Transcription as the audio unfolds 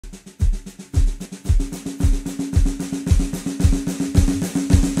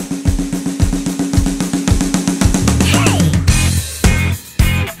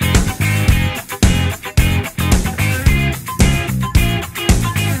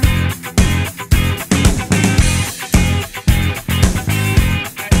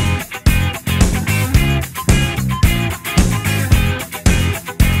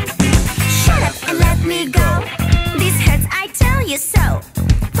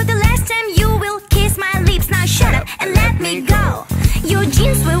me go. Your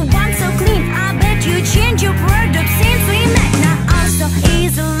jeans were once so clean, I bet you change your wardrobe since we met. Now all so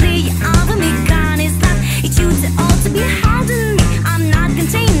easily over me, gone is love. It used to all to be holding me. I'm not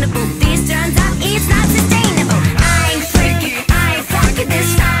containable, this turns out it's not sustainable. I ain't freaking, I ain't fucking this.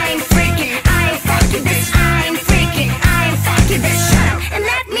 I ain't freaking, I ain't fucking this. I ain't freaking, I ain't fucking this. Shut up and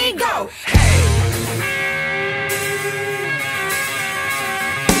let me go.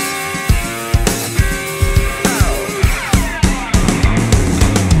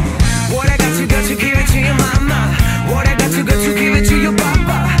 What I got to give it to your mama. What I got to give it to your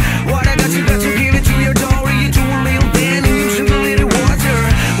papa. What I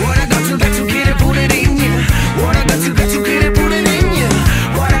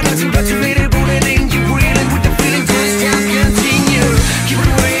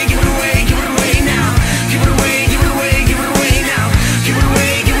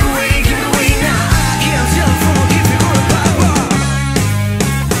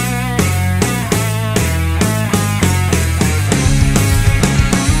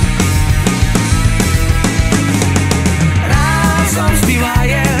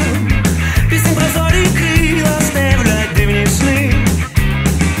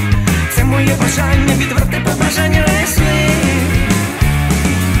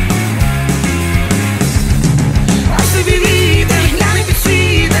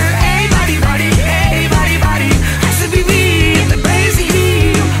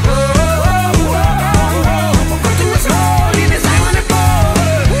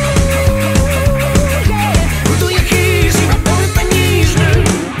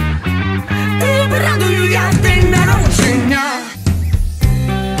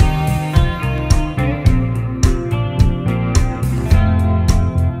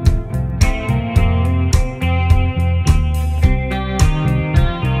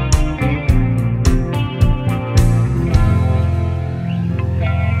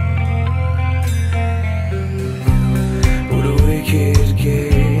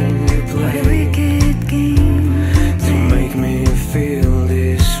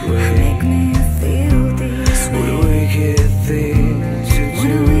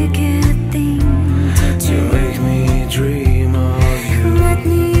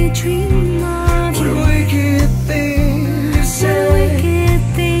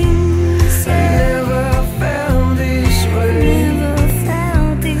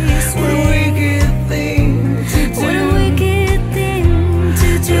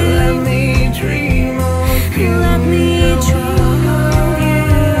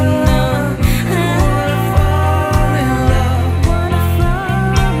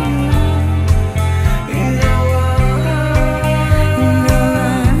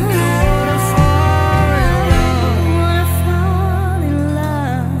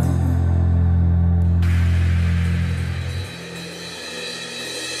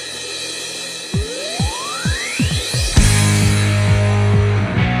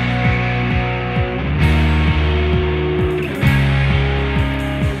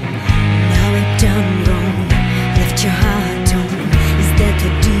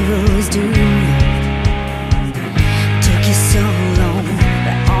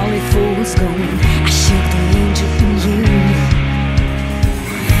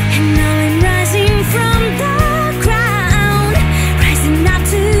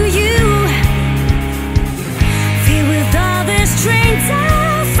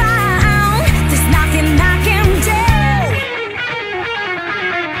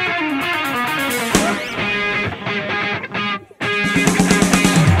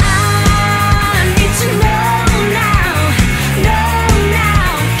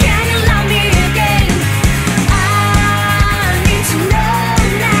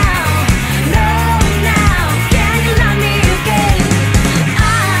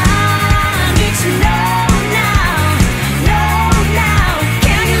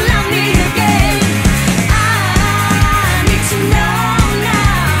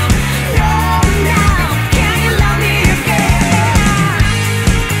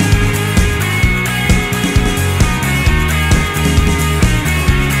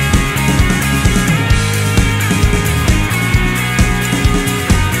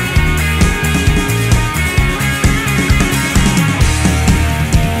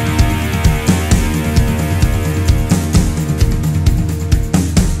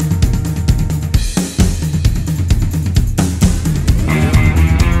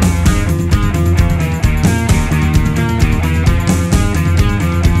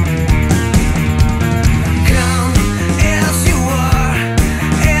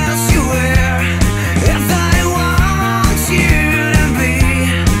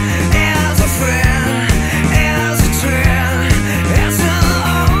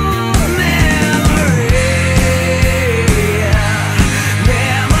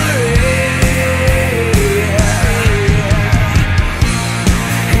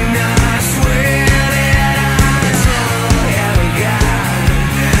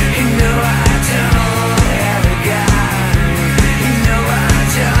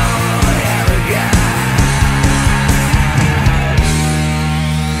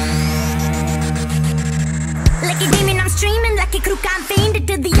dreaming like a crook. I'm fainted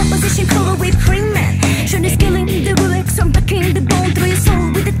to the opposition, color with premium. Shouldn't skilling the bullets, I'm breaking the bone through your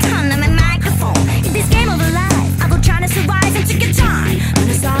soul with a ton of my microphone. In this game of life, I will try to survive and take your time.